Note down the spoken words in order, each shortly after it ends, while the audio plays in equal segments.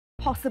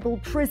possible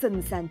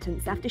prison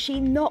sentence after she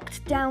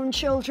knocked down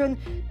children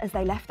as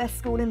they left their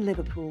school in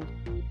Liverpool.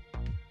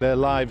 Their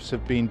lives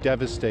have been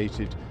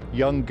devastated.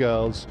 Young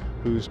girls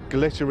whose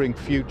glittering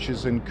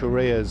futures and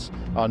careers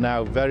are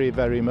now very,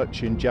 very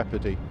much in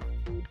jeopardy.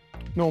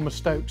 Norma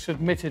Stokes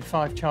admitted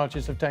 5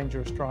 charges of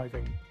dangerous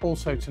driving.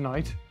 Also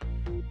tonight,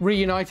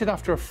 reunited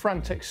after a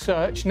frantic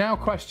search, now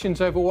questions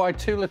over why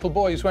 2 little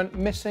boys went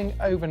missing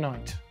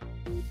overnight.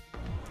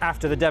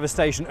 After the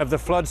devastation of the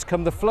floods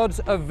come the floods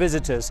of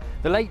visitors.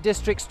 The Lake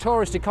District's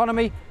tourist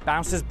economy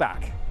bounces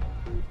back.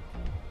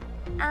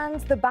 And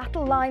the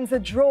battle lines are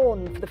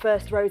drawn for the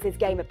first Roses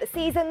game of the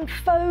season.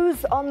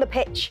 Foes on the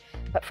pitch,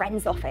 but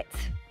friends off it.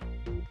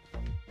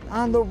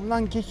 I love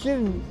Lancashire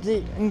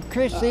and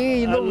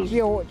Chrissy loves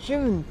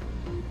Yorkshire.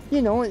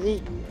 You know,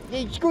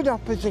 it's good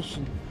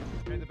opposition.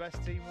 May the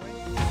best team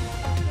win.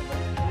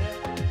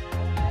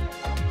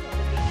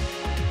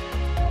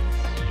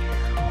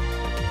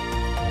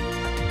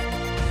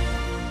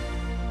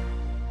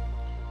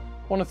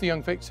 One of the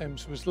young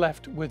victims was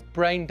left with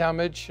brain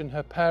damage and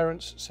her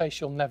parents say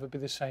she'll never be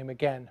the same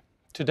again.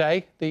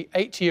 Today, the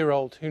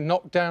 80-year-old who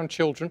knocked down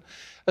children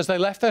as they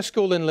left their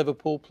school in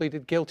Liverpool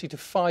pleaded guilty to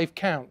 5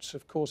 counts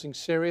of causing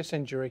serious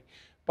injury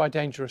by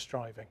dangerous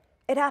driving.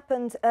 It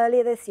happened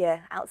earlier this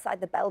year outside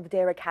the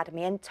Belvedere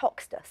Academy in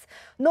Toxteth.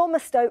 Norma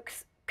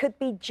Stokes could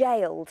be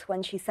jailed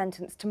when she's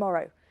sentenced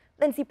tomorrow.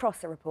 Lindsay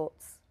Prosser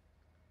reports.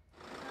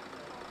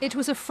 It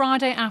was a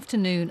Friday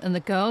afternoon and the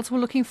girls were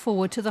looking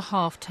forward to the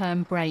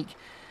half-term break.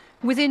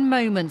 Within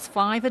moments,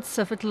 5 had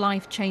suffered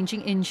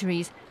life-changing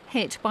injuries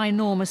hit by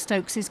Norma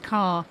Stokes'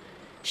 car.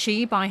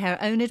 She, by her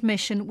own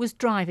admission, was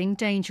driving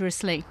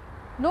dangerously.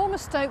 Norma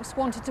Stokes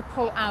wanted to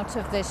pull out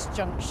of this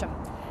junction.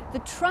 The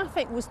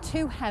traffic was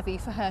too heavy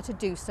for her to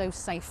do so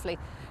safely,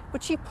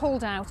 but she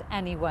pulled out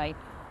anyway.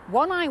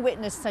 One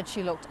eyewitness said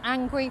she looked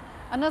angry,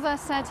 another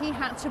said he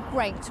had to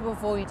brake to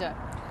avoid her.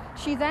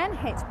 She then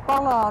hit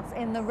bollards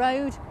in the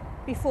road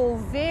before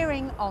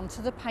veering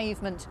onto the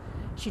pavement.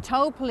 She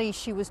told police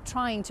she was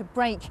trying to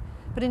brake,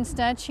 but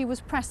instead she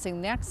was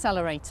pressing the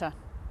accelerator.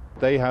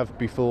 They have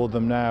before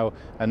them now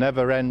a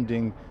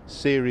never-ending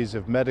series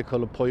of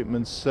medical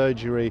appointments,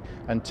 surgery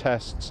and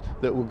tests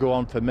that will go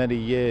on for many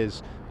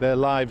years. Their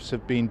lives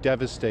have been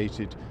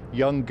devastated.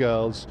 Young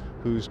girls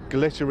whose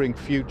glittering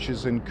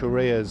futures and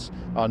careers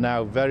are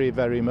now very,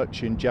 very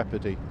much in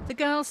jeopardy. The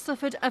girls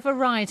suffered a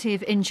variety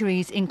of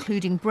injuries,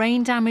 including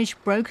brain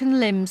damage, broken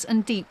limbs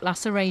and deep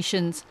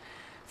lacerations.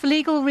 For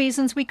legal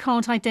reasons, we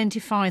can't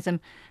identify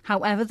them.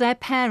 However, their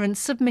parents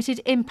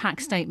submitted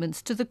impact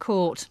statements to the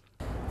court.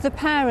 The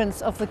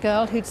parents of the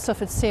girl who'd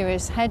suffered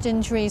serious head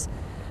injuries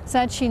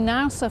said she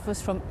now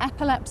suffers from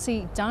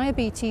epilepsy,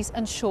 diabetes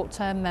and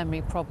short-term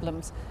memory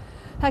problems.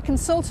 Her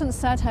consultant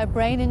said her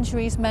brain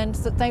injuries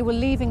meant that they were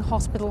leaving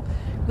hospital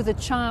with a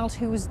child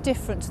who was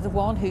different to the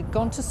one who'd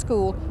gone to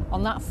school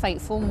on that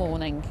fateful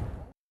morning.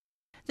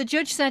 The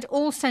judge said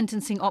all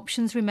sentencing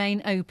options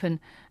remain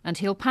open and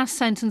he'll pass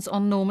sentence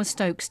on Norma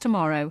Stokes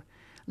tomorrow.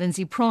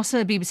 Lindsay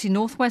Prosser, BBC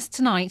North West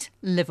Tonight,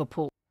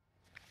 Liverpool.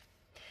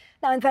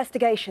 Now,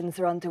 investigations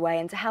are underway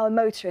into how a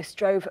motorist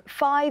drove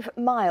 5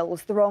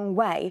 miles the wrong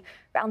way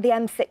around the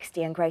M60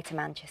 in Greater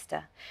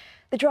Manchester.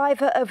 The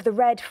driver of the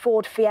red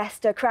Ford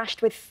Fiesta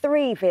crashed with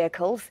 3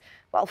 vehicles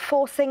while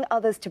forcing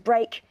others to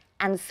brake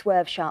and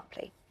swerve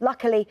sharply.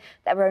 Luckily,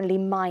 there were only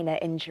minor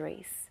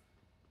injuries.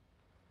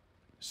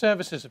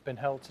 Services have been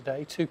held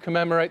today to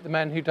commemorate the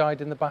men who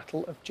died in the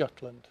Battle of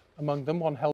Jutland. Among them, one held